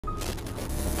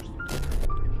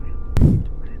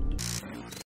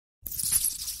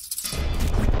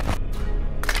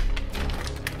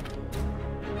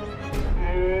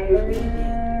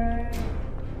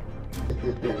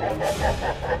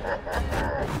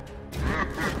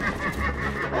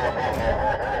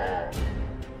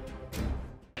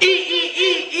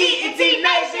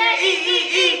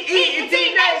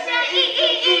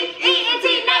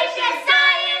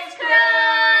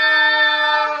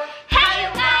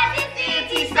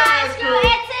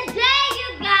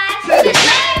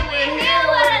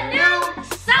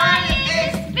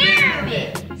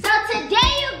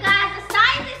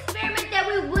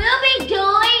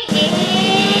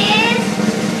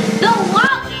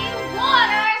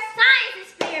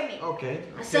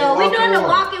So we're doing the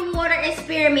walking water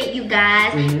experiment, you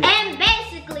guys. And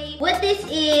basically, what this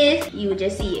is, you will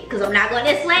just see it, because I'm not going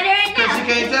to explain it right now. Because you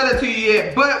can't tell it to you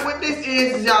yet. But what this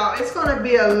is, y'all, it's gonna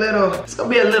be a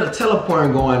little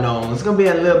teleporting going on. It's gonna be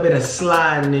a little bit of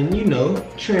sliding and, you know,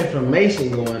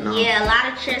 transformation going on. Yeah, a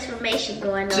lot of transformation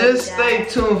going on. Just stay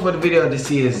tuned for the video to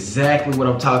see exactly what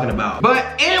I'm talking about. But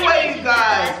anyway, you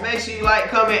guys, make sure you like,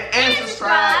 comment, and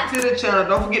subscribe to the channel.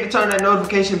 Don't forget to turn that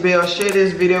notification bell. Share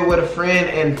this video with a friend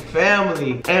and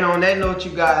family. And on that note,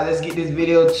 you guys, let's get this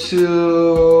video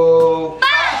to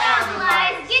 5,000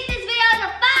 likes. Get this video to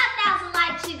 5,000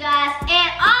 likes, you guys.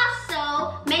 And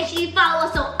also, make sure you follow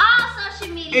us on all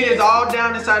social media. It is all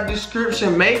down inside the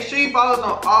description. Make sure you follow us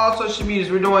on all social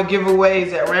medias. We're doing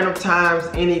giveaways at random times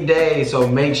any day. So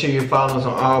make sure you follow us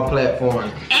on all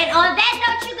platforms. And on that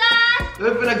note, you guys,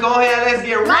 we're gonna go ahead and let's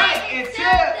get right into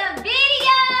the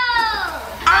video.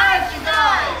 Alright, you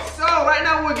guys. So right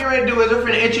now what we're getting ready to do is we're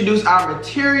gonna introduce our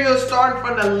materials, starting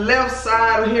from the left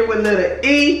side here with letter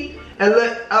E. And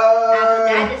look, I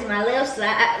forgot this is my left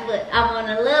side, but I'm on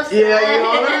the left side. Yeah, you're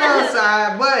on the left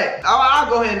side, but I'll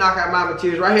go ahead and knock out my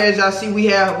materials. Right here, as y'all see, we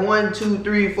have 1, 2,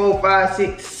 3, 4, 5,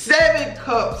 6, 7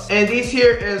 cups. And this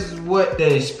here is what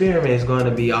the experiment is going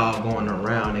to be all going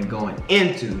around and going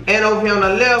into. And over here on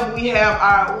the left, we have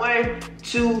our 1,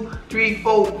 2, 3,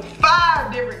 4,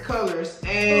 5 different colors.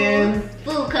 And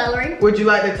food coloring. Would you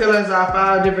like to tell us our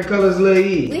 5 different colors, Lil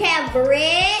E? We have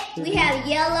red, we have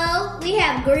yellow, we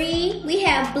have green, we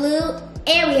have blue,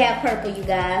 and we have purple, you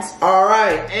guys.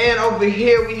 Alright, and over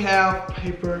here we have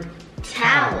paper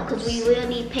towel, because we will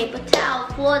need paper towel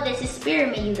for this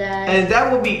experiment, you guys. And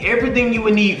that will be everything you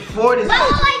would need for this. But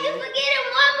like, you're forgetting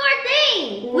one more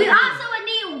thing. We also would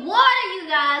need water, you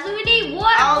guys. We would need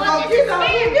water for this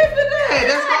experiment. Get to that.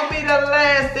 That's gonna be the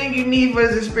last thing you need for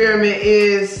this experiment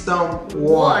is some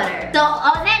water. So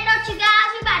on that note, you guys,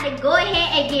 we're about to go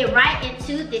ahead and get right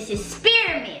into this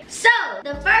experiment. So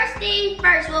the first thing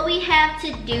first, what we have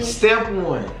to do. Step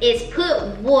 1 is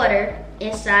put water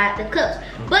inside the cups.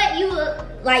 But you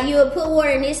would put water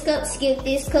in this cup, skip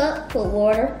this cup, put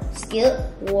water, skip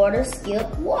water,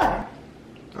 skip water.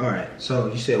 Alright, so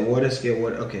you said water, skip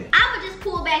water, okay. I would just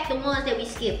pull back the ones that we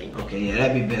skipping. Okay, yeah,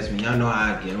 that'd be best. Y'all know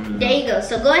how I get them. There you go.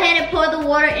 So go ahead and pour the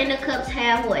water in the cups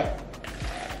halfway.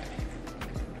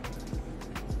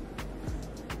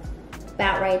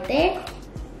 About right there.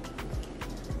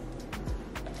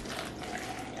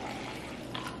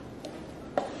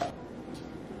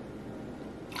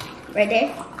 Right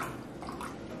there.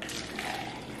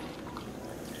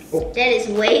 Oh. That is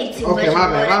way too much. Okay, my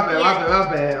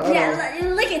bad. Yeah,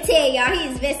 look at Ted, y'all.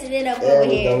 He's messing it up over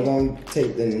here. We're gonna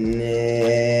take the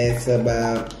next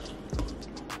about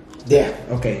there.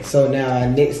 Okay, so now our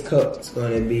next cup is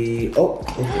gonna be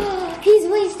he's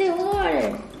wasting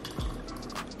water.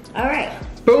 Alright.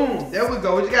 Boom! There we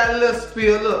go. We just got a little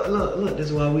spill. Look. This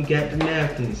is why we got the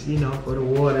napkins. You know, for the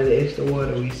water, the extra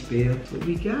water we spill. That's what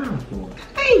we got them for.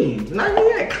 Clean. Like we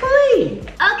got clean.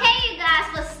 Okay, you guys.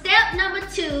 For step number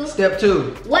 2. Step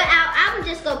 2. I'm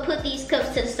just gonna put these cups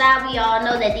to the side. We all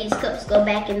know that these cups go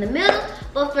back in the middle.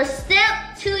 But for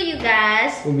step 2, you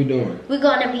guys. What we doing? We're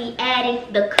gonna be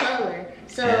adding the color.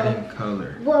 So, adding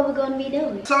color. What are we gonna be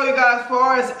doing? So you guys, as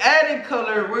far as adding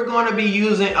color, we're gonna be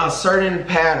using a certain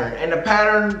pattern. And the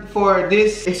pattern for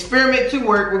this experiment to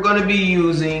work, we're gonna be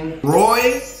using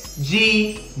Roy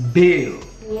G. Bill.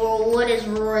 Well, what is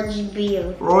Roy G.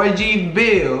 Bill? Roy G.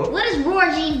 Bill. What is Roy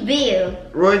G. Bill?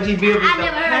 Roy G. Bill is the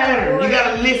pattern. You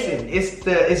gotta listen.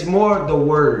 It's more the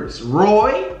words.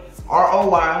 Roy,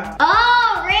 R-O-Y.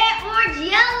 Oh, red,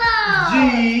 orange, yellow.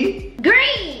 G.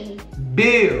 Green.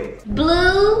 Bill.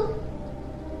 Blue.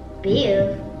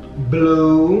 Bill.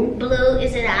 Blue. Blue,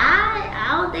 is it an eye?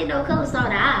 I don't think no color start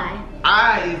with I.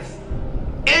 I is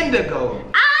indigo.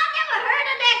 I never heard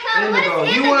of that color. Indigo. What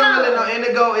is indigo? You wouldn't really know.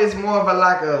 Indigo is more of a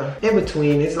like a in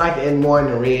between. It's like more in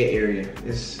the red area.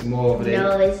 It's more of that.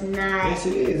 No, it's not. Yes,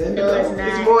 it is. Indigo. No, it's not.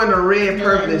 It's more in the red,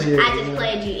 purplish area. I just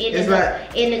played you. Indigo.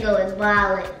 Indigo is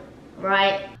violet,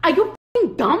 right? Are you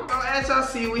Dumb. So as y'all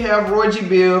see, we have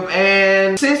𝙎𝙬𝙎𝘎𝑎,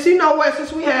 and since you know what,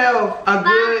 since we have a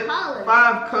good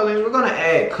 5 colors, we're gonna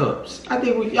add cups. Y'all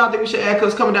think we should add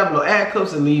cups? Comment down below. Add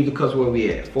cups and leave the cups where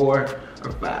we at. 4 or 5?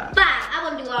 5. I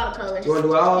wanna do all the colors. You wanna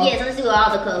do all? Yes, let's do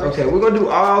all the colors. Okay, we're gonna do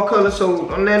all colors. So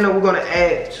on that note, we're gonna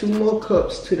add 2 more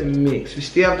cups to the mix. We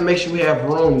still have to make sure we have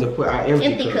room to put our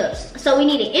empty cups. So we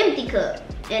need an empty cup,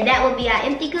 and that would be our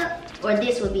empty cup, or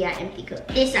this would be our empty cup.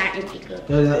 This our empty cup.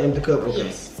 That is our empty cup. Okay.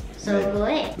 Yes. So go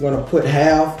ahead. We're gonna put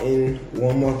half in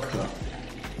 1 more cup.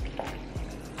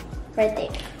 Right there.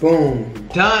 Boom.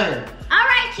 Done. All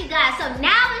right, you guys. So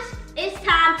now it's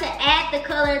time to add the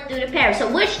color through the pattern. So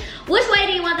which way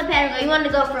do you want the pattern to go? You want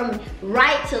to go from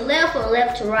right to left or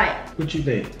left to right? What you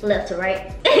think? Left to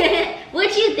right.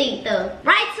 What you think though?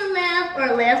 Right to left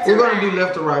or left to right? We're gonna do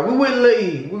left to right. We went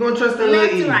E. We're gonna trust in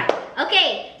left E. to right.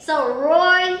 Okay. So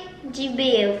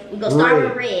𝙎𝙬𝙎𝘎𝑎. We're gonna start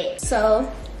with red. So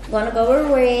we're gonna go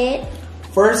with red.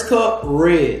 First cup,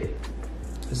 red.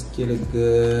 Let's get a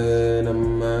good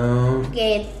amount.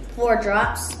 Get 4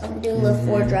 drops. I'm gonna do a little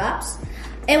 4 drops.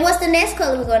 And what's the next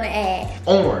color we're gonna add?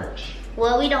 Orange.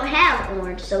 Well, we don't have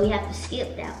orange, so we have to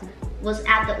skip that one. What's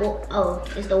after O?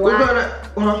 Is the Y?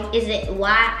 We're gonna, Is it Y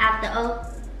after O?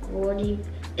 Or do you?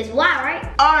 It's Y, right?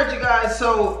 Alright, you guys,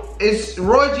 so it's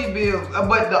𝙎𝙬𝙎𝑎,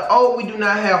 but the O we do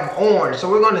not have orange. So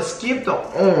we're gonna skip the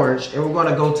orange and we're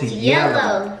gonna go to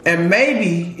yellow. And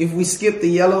maybe if we skip the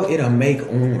yellow, it'll make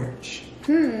orange.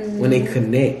 When they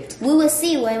connect. We will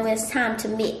see when it's time to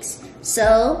mix.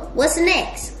 So, what's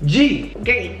next? G.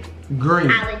 Green. Green.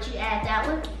 I'll let you add that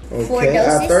one. Okay, 4 doses.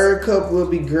 our third cup will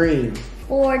be green.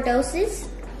 4 doses.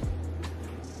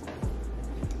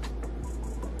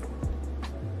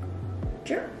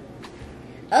 Sure.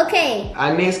 Okay.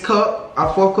 Our next cup,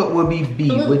 our 4th cup will be B,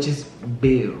 Blue. which is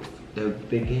Bill, the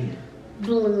beginning.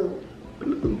 Blue.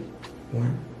 Blue.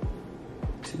 1,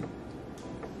 2,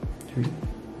 3,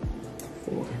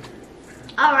 4.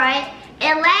 All right.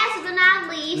 And last but not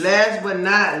least. Last but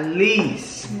not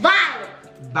least. Violet.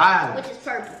 Violet. Which is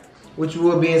purple. Which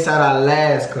will be inside our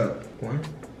last cup. 1,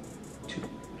 2,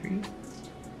 3,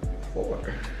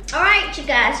 4. All right, you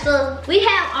guys, so we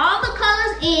have all the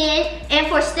colors in, and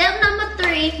for step number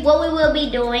 3, what we will be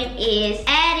doing is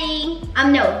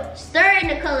stirring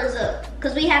the colors up,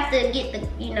 because we have to get the,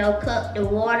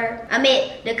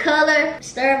 the color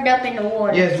stirred up in the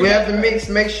water. Yes, we have to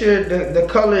make sure the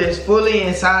color is fully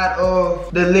inside of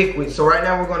the liquid. So right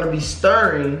now we're gonna be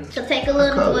stirring. So take a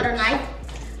little butter knife.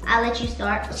 I'll let you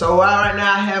start. So right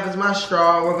now I have is my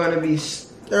straw. We're gonna be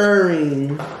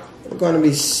stirring.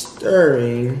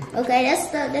 Okay,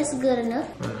 that's good enough.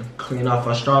 Clean off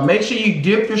our straw. Make sure you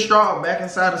dip your straw back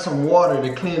inside of some water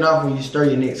to clean it off when you stir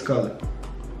your next color.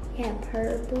 Yeah,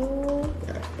 purple.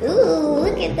 Ooh,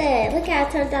 look at that. Look how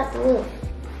it turned out to look.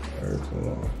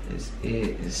 Purple.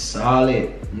 It's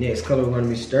solid. Next color we're gonna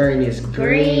be stirring is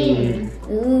green.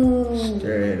 Ooh.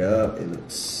 Stir it up. It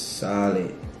looks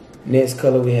solid. Next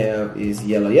color we have is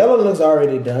yellow. Yellow looks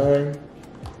already done.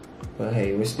 But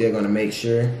hey, we're still gonna make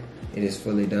sure it is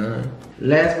fully done.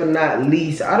 Last but not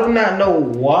least, I do not know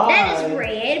why. That is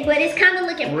red, but it's kind of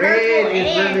looking red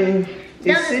purple.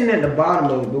 It's sitting at the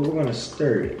bottom of it, but we're gonna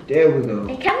stir it. There we go.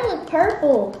 It kind of look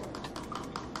purple.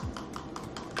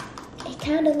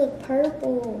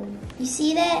 You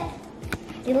see that?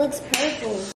 It looks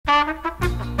purple.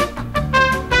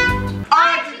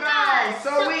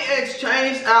 So we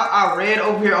exchanged out our red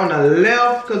over here on the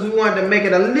left because we wanted to make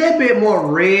it a little bit more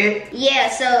red. Yeah,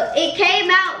 so it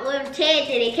came out when Ted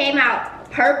did it. Came out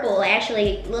purple,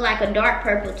 actually looked like a dark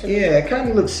purple to me. Yeah, it kind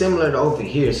of looks similar to over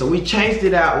here. So we changed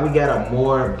it out. We got a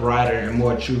more brighter and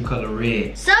more true color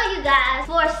red. So you guys,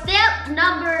 for step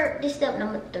number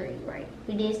 3, right?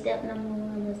 We did step number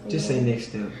 1. Just say next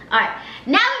step. All right,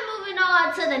 now we're moving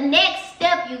on to the next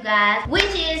step, you guys, which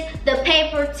is the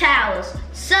paper towels.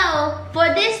 So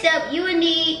for this step, you would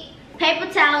need paper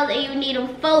towels and you need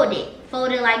them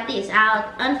folded like this.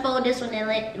 I'll unfold this one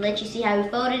and let you see how we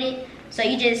folded it. So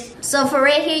so for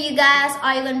right here, you guys,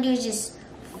 all you're gonna do is just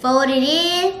fold it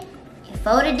in, and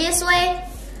fold it this way,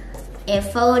 and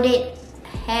fold it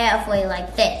halfway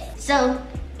like that. So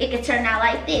it could turn out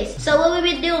like this. So what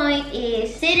we've been doing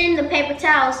is sitting the paper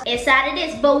towels inside of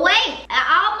this. But wait,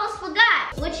 I almost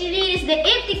forgot. What you need is the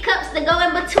empty cups to go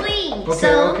in between.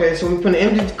 Okay, so we put the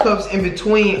empty cups in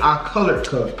between our colored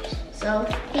cups. So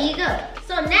here you go.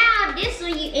 So now this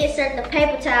one, you insert the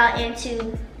paper towel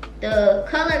into the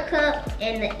colored cup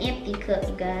and the empty cup,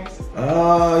 you guys.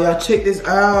 Oh, y'all check this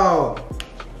out.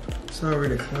 It's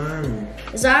already climbing.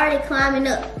 It's already climbing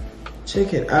up.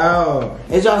 Check it out.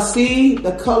 As y'all see,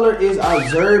 the color is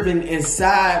absorbing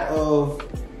inside of.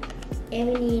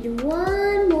 And we need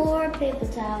one more paper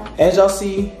towel. As y'all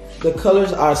see, the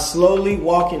colors are slowly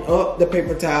walking up the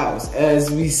paper towels. As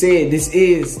we said, this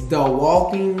is the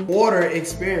walking water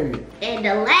experiment. And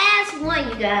the last one,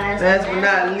 you guys. Last but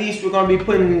not least, we're gonna be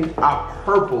putting our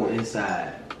purple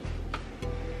inside.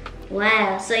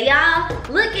 Wow, so y'all,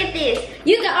 look at this.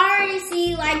 You can already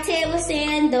see, like Ted was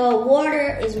saying, the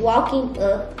water is walking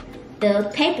up the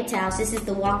paper towels. This is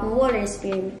the walking water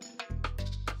experiment.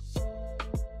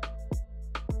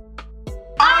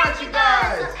 Alright, you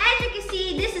guys. So as you can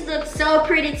see, this looks so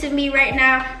pretty to me right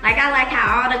now. Like, I like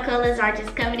how all the colors are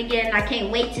just coming together, and I can't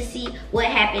wait to see what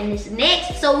happens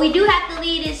next. So we do have to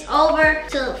leave this over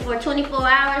for 24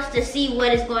 hours to see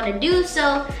what it's going to do.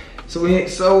 So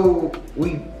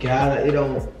we gotta, it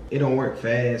don't work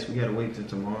fast. We gotta wait till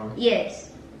tomorrow.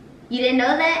 Yes. You didn't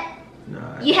know that? No.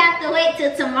 You have to wait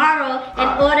till tomorrow in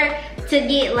order to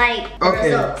get like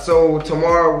results. So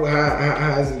tomorrow,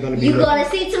 how is it gonna be? You're gonna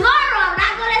see tomorrow. I'm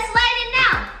not gonna explain it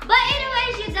now. But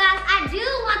anyways, you guys, I do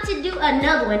want to do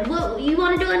another one. What, you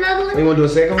want to do another one? You want to do a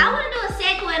second one? I want to do a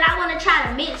second one. I want to try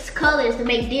to mix colors to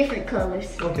make different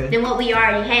colors than what we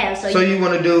already have. So you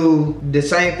want to do the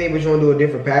same thing, but you want to do a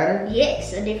different pattern?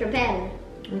 Yes, a different pattern.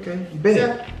 Okay, bet.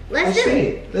 So let's do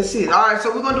it. Let's see it. All right,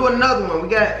 so we're gonna do another one.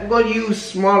 We're gonna use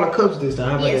smaller cups this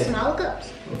time. How about that? Smaller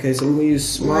cups. Okay, so we're gonna use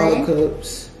smaller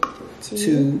cups.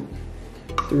 2,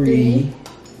 3,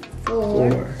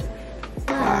 4,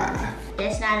 5.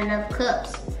 That's not enough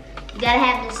cups. You gotta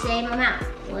have the same amount.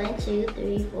 1, 2,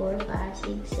 3, 4, 5,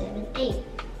 6, 7, 8.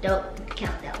 Don't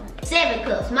count that one. 7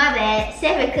 cups, my bad.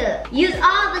 7 cups. Use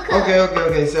all the cups.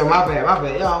 Okay. So my bad.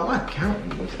 Y'all, I'm counting.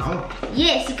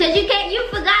 Yes, because you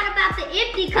forgot about the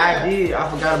empty cups. I did. I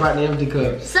forgot about the empty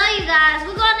cups. So you guys,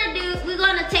 we're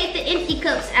gonna take the empty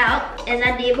cups out as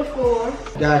I did before.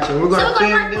 Gotcha. We're gonna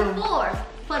work with 4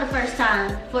 for the first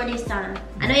time, for this time.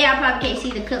 I know y'all probably can't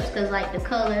see the cups because like the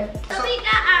color. So we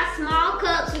got our small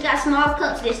cups. We got small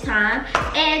cups this time.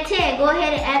 And Ted, go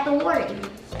ahead and add the water in.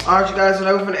 Alright, you guys, so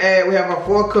now we're gonna add, we have our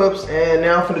 4 cups, and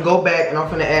now I'm gonna go back and I'm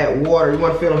gonna add water. You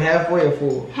wanna fill them halfway or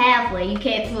full? Halfway, you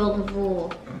can't fill them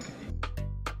full.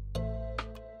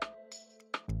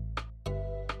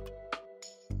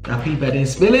 Now peep, I didn't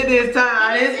spill it this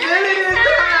time. You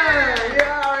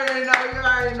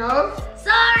already know.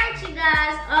 So alright, you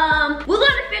guys, we're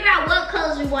gonna figure out what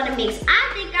colors we wanna mix.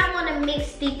 I think I wanna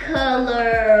mix the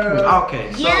color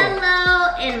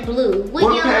yellow and blue.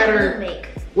 What yellow and blue make?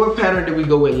 What pattern did we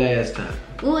go with last time?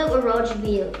 We went with Roger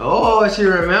Bill. Oh, she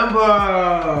remember.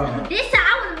 This time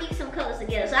I want to mix some colors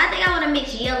together. So I think I want to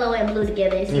mix yellow and blue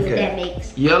together and see what that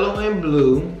makes. Yellow and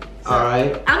blue. So all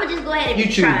right. I'm going to just go ahead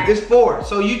and try. You choose. It's 4.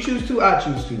 So you choose 2, I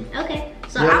choose 2. Okay.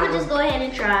 So I'm going to just go ahead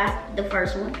and try the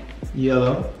first one.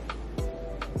 Yellow.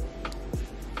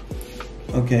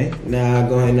 Okay. Now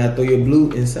go ahead and throw your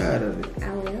blue inside of it.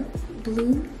 I will.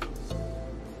 Blue.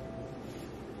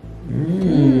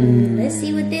 Let's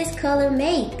see what this color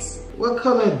makes. What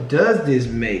color does this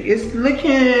make? It's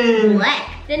looking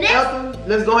black. The next. Ethel,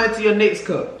 let's go ahead to your next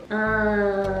cup.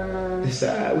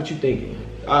 Decide what you thinking.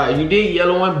 All right, you did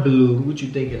yellow and blue. What you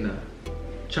thinking now?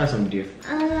 Try something different.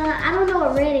 I don't know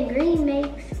what red and green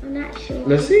makes. I'm not sure.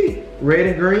 Let's see. Red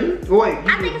and green. Wait.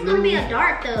 I think it's gonna be a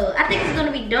dark though. I think it's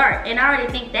gonna be dark, and I already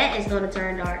think that is gonna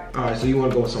turn dark. All right, so you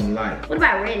want to go with something light. What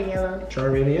about red and yellow? Try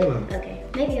red and yellow. Okay,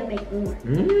 maybe I'll make orange.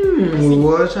 We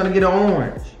was trying to get an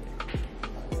orange.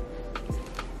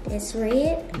 It's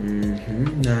red.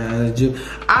 Nah,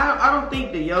 I don't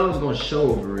think the yellow's gonna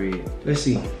show over red. Let's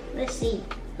see. Let's see.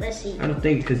 I don't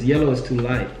think because yellow is too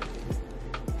light.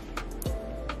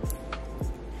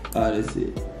 Oh, that's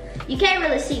it. You can't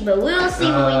really see, but we'll see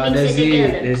when we mix it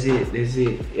together. That's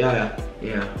it. Yeah.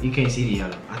 You can't see the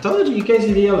yellow. I told you can't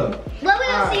see the yellow. Well,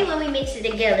 we'll see when we mix it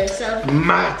together. So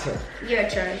my turn. Your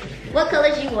turn. What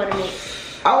colors you want to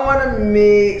mix? I want to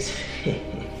mix.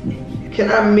 Can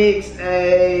I mix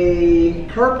a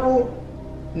purple?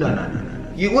 No.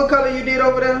 What color you did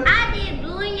over there? I did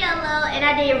blue and yellow, and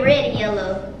I did red and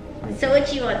yellow. So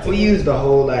what you want to do? We used a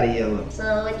whole lot of yellow.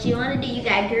 So what you want to do, you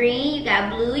got green, you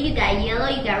got blue, you got yellow,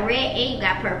 you got red, and you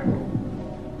got purple.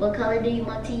 What color do you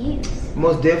want to use?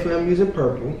 Most definitely I'm using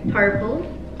purple. Purple.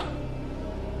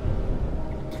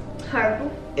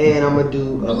 And I'm going to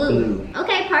do a blue.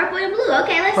 Okay, purple and blue.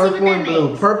 Okay, let's see what that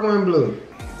makes. Purple and blue.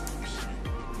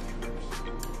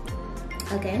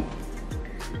 Okay.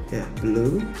 Yeah,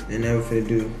 blue. And now we're going to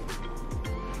do.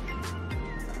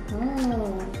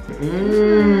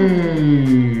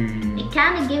 It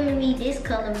kind of giving me this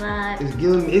color vibe.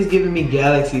 It's giving me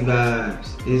galaxy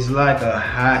vibes. It's like a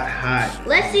hot.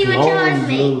 Let's see what yours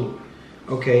make.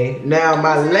 Okay, now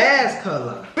my last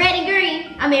color. Red and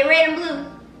green. I mean red and blue.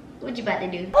 What you about to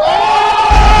do?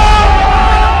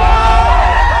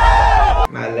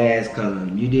 My last color.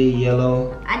 You did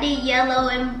yellow. I did yellow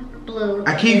and blue.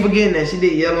 I keep forgetting that she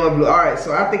did yellow and blue. All right,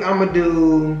 so I think I'm gonna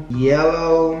do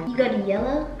yellow. You go to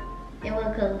yellow? And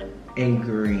what color? And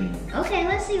green. Okay,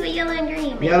 let's see what yellow and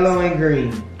green makes. Yellow and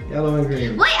green. Yellow and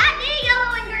green. Wait, I did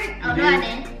yellow and green. Oh, no, I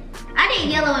didn't. I did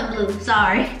yellow and blue,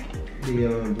 sorry. The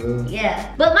yellow and blue.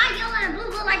 Yeah, but my yellow and blue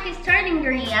look like it's turning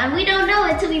green. And we don't know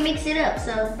until we mix it up,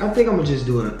 so. I think I'm gonna just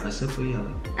do a simple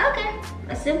yellow. Okay,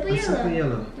 a simple yellow. Simple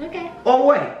yellow. Okay. Oh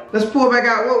wait, let's pull it back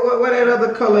out. What that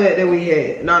other color that we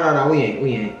had? No, we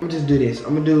ain't. I'm gonna just do this.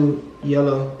 I'm gonna do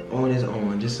yellow on its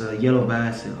own, just a yellow by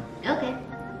itself. Okay.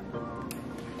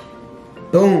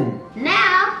 Boom.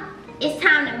 Now it's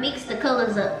time to mix the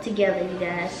colors up together, you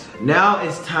guys. Now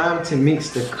it's time to mix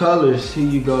the colors. Here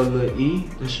you go, little E,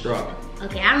 the straw.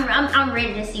 Okay, I'm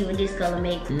ready to see what this color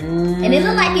makes. And it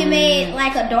looked like it made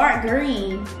like a dark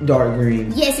green. Dark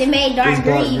green. Yes, it made dark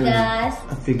green, you guys.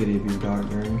 I figured it'd be dark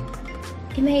green.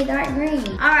 It made dark green.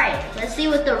 All right, let's see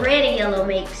what the red and yellow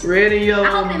makes. Red and yellow I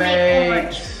hope it makes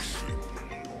orange.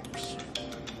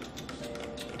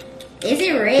 Is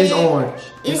it red? It's orange.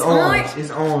 It's orange.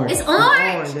 It's orange. It's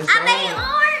orange. That's I made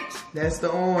orange. That's the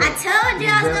orange. I told you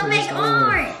I was gonna make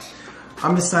orange.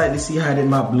 I'm excited to see how did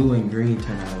my blue and green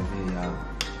turn out of it, y'all.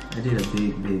 I did a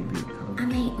big color. I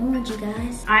made orange, you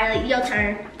guys. All right, your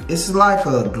turn. It's like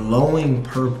a glowing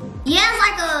purple. Yeah, it's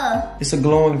like a. It's a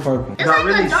glowing purple. It's like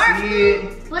a dark blue,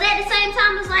 but at the same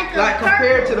time, it's like a. Like purple.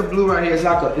 compared to the blue right here, it's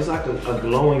like a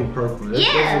glowing purple. That's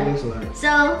what it looks like.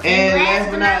 So. And last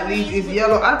but not least is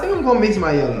yellow. I think I'm gonna mix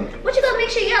my yellow. What you gonna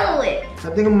mix your yellow with?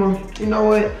 I think I'm gonna. You know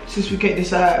what? Since we can't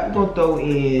decide, we're gonna throw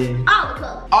in all the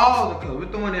colors. All the colors.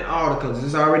 We're throwing in all the colors.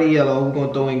 It's already yellow. We're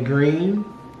gonna throw in green.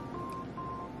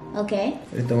 Okay.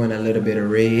 We're throwing a little bit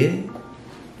of red.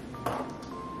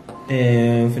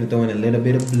 And we're gonna throw in a little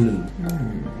bit of blue.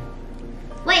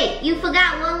 Wait, you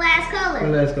forgot one last color.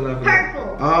 What last color?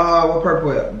 Purple. Oh, what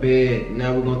purple at? Bed.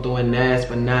 Now we're gonna throw in last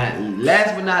but not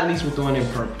least, we're throwing in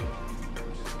purple.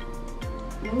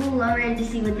 Ooh, I'm ready to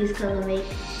see what this color makes.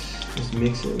 Let's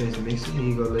mix it. Here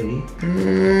you go, lady.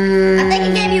 I think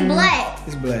it gave you black.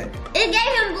 It's black. It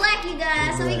gave him black, you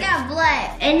guys. So we got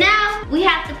black. And now we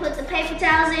have to put the paper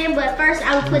towels in, but first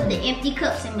I will put the empty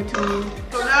cups in between.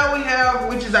 So now we have,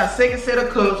 which is our second set of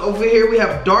cups. Over here we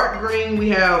have dark green, we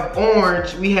have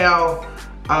orange, we have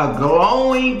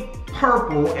glowing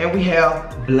purple, and we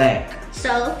have black.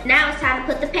 So now it's time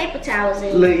to put the paper towels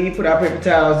in. Let E put our paper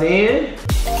towels in.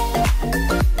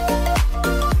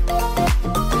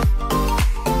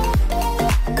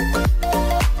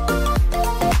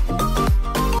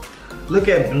 Look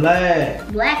at black.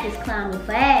 Black is climbing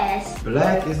fast.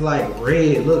 Black is like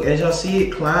red. Look, as y'all see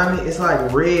it climbing, it's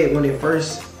like red when it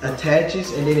first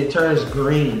attaches and then it turns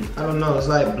green. I don't know, it's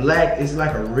like black, it's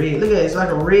like a red. Look at it, it's like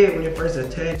a red when it first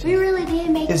attaches. We really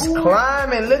did make It's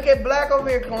climbing. Look at black over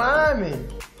here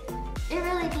climbing. It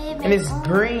really did make And it's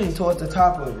green towards the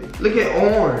top of it. Look at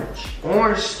orange.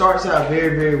 Orange starts out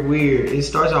very, very weird. It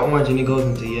starts out orange and it goes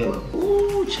into yellow.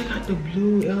 Ooh, check out the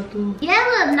blue, Ethel.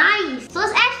 Yellow, nice. So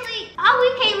it's actually,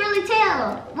 we can't really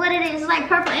tell what it is. It's like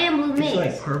purple and blue mix. It's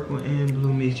like purple and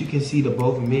blue mix. You can see the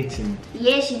both mixing.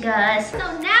 Yes, you guys. So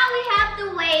now we have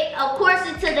to wait, of course,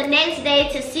 until the next day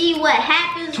to see what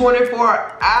happens.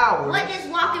 24 hours. What this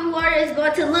walking water is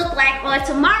going to look like on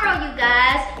tomorrow, you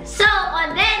guys. So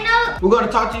on that note, we're going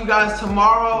to talk to you guys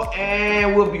tomorrow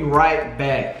and we'll be right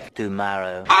back.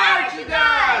 Tomorrow. All right, you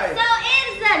guys. So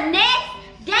it's the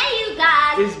next day, you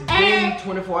guys. It's been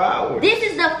 24 hours. This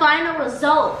is the final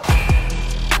result.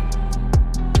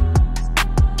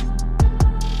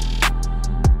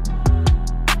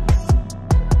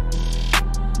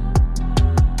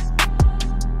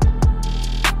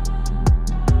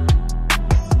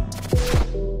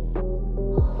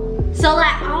 So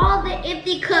like all the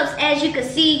empty cups, as you can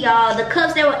see, y'all, the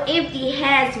cups that were empty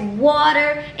has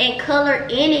water and color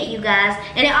in it, you guys.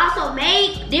 And it also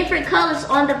made different colors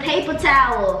on the paper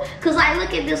towel. Cause like,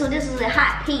 look at this one, this is a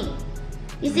hot pink.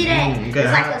 You see that? It's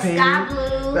like a sky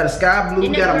blue. We got a sky blue,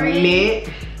 we got a mint.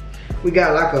 We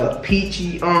got like a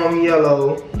peachy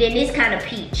yellow. Then this kind of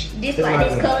peach. This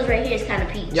colors right here is kind of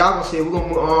peach. Y'all gonna see it. We're gonna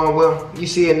move on. Well, you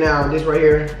see it now. This right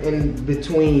here in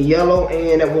between yellow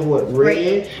and that was what,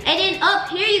 red? And then up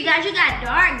here, you guys, you got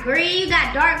dark green. You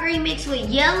got dark green mixed with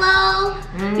yellow.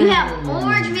 You have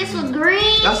orange mixed with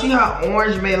green. Y'all see how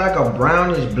orange made like a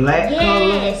brownish black color?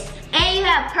 Yes. And you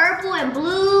have purple and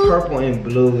blue. Purple and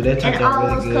blue. That turned out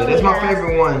really good. That's my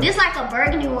favorite one. This like a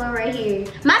burgundy one right here.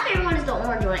 My favorite one is the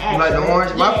orange one, actually. You like the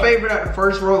orange? Yeah. My favorite at the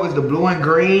first row is the blue and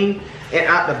green. And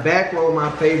out the back row,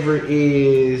 my favorite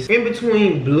is in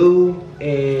between blue and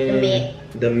the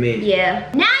mint. The mint. Yeah.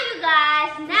 Now you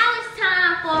guys, now it's time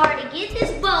get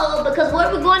this bowl because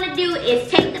what we're going to do is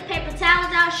take the paper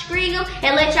towels out, string them,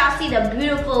 and let y'all see the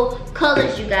beautiful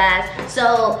colors, you guys.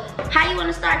 So, how you want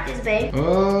to start this, babe?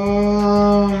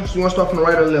 So you want to start from the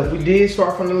right or the left? We did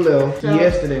start from the left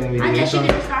yesterday when we did. I guess you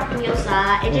need to start from your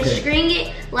side and just string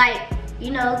it like,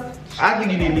 you know. I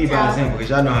think you need to leave by example because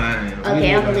y'all know how I am.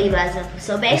 Okay, I'm gonna leave by example.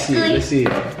 So basically, let's see. We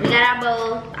got our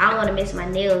bowl. I don't want to mess my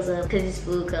nails up because it's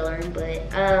food coloring,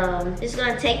 but just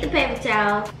gonna take the paper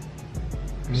towel,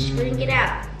 string it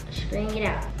out,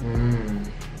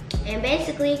 and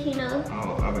basically, you know.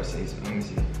 Oh, I better say something. Let me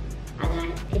see. I got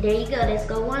it. And there you go. Let's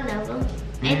go one of them.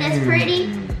 Ain't that pretty?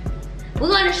 We're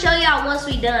gonna show y'all once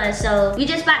we done. So we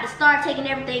just about to start taking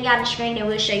everything out of the string and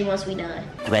we'll show you once we done.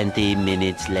 20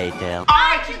 minutes later.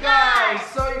 Alright, you guys.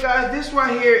 So you guys, this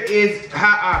right here is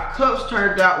how our cups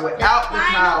turned out without the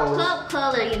towels. Final cup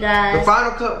color, you guys. The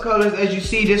final cup colors, as you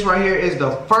see, this right here is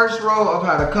the first row of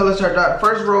how the colors turned out.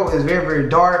 First row is very, very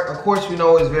dark. Of course, we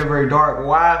know it's very, very dark.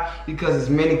 Why? Because it's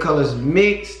many colors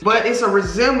mixed. But it's a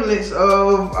resemblance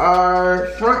of our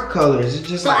front colors. It's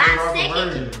just so like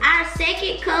our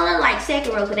second color, like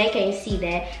second row, because they can't see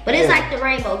that. But it's like the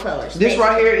rainbow colors. This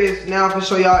right here is, now I'm gonna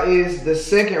show y'all, is the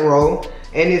second row.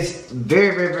 And it's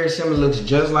very, very, very similar. Looks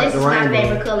just like the rainbow. This is my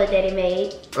favorite color that he made.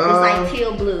 It's like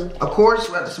teal blue. Of course,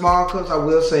 with the small cups, I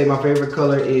will say my favorite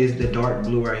color is the dark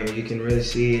blue right here. You can really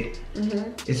see it.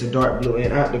 It's a dark blue.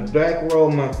 And out the back row,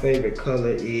 my favorite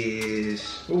color is,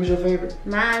 what was your favorite?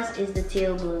 Mine is the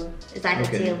teal blue. It's like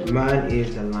a teal blue. Mine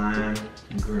is the lime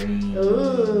green.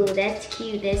 Ooh, that's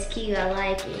cute. That's cute. I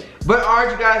like it. But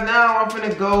alright, you guys, now I'm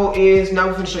finna go is, now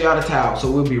we're finna show y'all the towel. So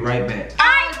we'll be right back.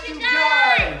 Alright, you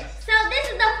guys. So this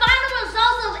is the final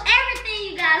results of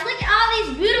everything, you guys. Look at all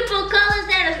these beautiful colors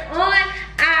that is on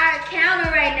our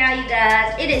counter right now, you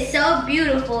guys. It is so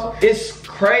beautiful. It's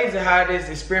crazy how this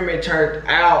experiment turned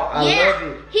out. I love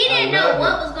it. He didn't know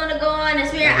what was gonna go on in the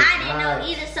experiment. I didn't know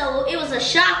either, so it was a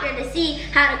shocker to see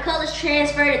how the colors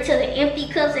transferred to the empty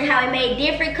cups and how it made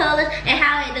different colors and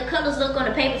how the colors look on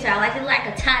the paper towel. Like it's like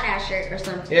a tie-dye shirt or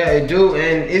something. Yeah, it do,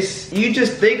 and it's, you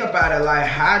just think about it, like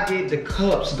how did the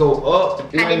cups go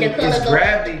up? How did the color its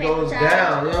gravity goes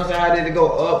down. You know what I'm saying? How did it go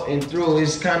up and through?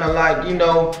 It's kind of like, you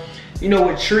know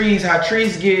with trees, how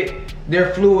trees get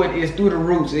their fluid is through the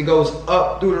roots. It goes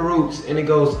up through the roots and it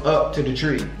goes up to the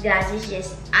tree. Guys, it's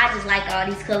just, I just like all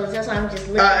these colors. That's why I'm just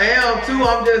looking. I am too.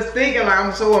 I'm just thinking, like,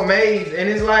 I'm so amazed. And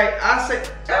it's like, I say,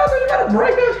 Ethel, you gotta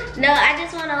break it. No, I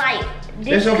just wanna like.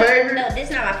 This your favorite? No, this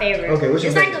is not my favorite. Okay, what's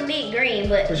your favorite? It's like a mint green,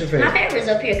 but what's your favorite? My favorite is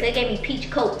up here because it gave me peach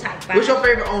coat type vibe. What's your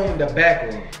favorite on the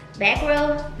back row? Back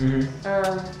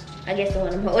row? I guess the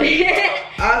one I'm holding.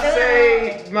 I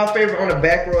say my favorite on the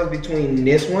back row is between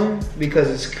this one because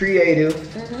it's creative,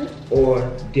 or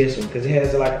this one because it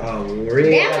has like a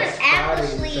red. That one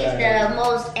actually is the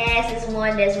most assest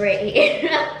one that's right here.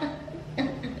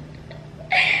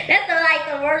 That's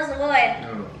the worst one.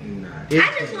 No, it's not.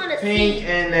 I just want to pink, see.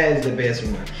 And that is the best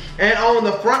one. And on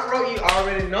the front row, you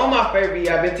already know my favorite.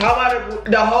 I've been talking about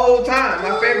it the whole time.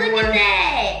 My favorite one. Look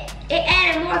at that. It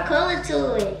added more color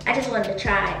to it. I just wanted to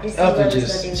try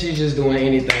it. She's just doing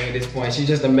anything at this point. She's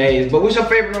just amazed. But what's your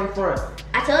favorite on the front?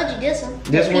 I told you this one.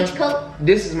 This one? Peach coat.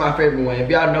 This is my favorite one. If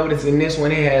y'all notice in this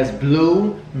one, it has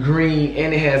blue, green,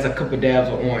 and it has a couple dabs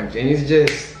of orange. And it's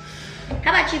just...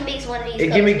 How about you mix one of these colors?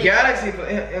 It give me Galaxy,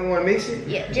 and want to mix it?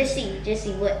 Yeah, just see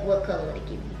what color would it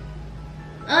give you.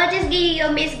 Just give you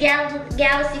your Miss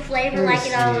Galaxy flavor like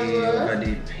it always was. I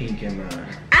did pink in mine.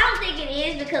 I don't think it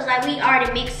is because like we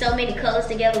already mixed so many colors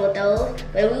together with those.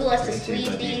 But we want to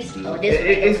squeeze these. Oh,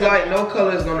 it's like no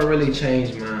color is gonna really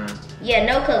change mine. Yeah,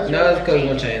 no colors. No colors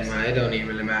gonna change mine. It don't even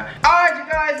really matter. Alright,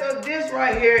 you guys, so this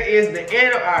right here is the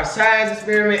end of our science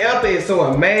experiment. Ethel is so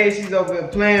amazed. She's over here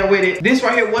playing with it. This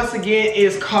right here, once again,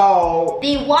 is called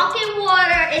the walking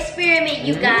water experiment,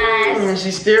 you guys.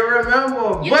 She still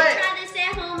remember. You can try this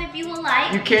at home if you would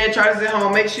like. You can try this at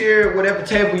home. Make sure whatever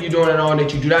table you're doing it on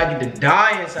that you do not get to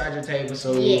die inside your table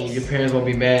so your parents won't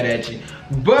be mad at you.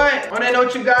 But on that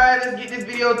note, you guys, let's get this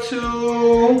video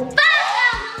to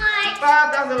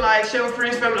 5,000 likes. Share with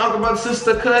friends, family, uncle, brother,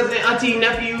 sister, cousin, auntie,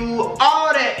 nephew,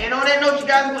 all that. And on that note, you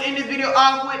guys, we'll end this video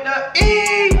off with the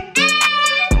E.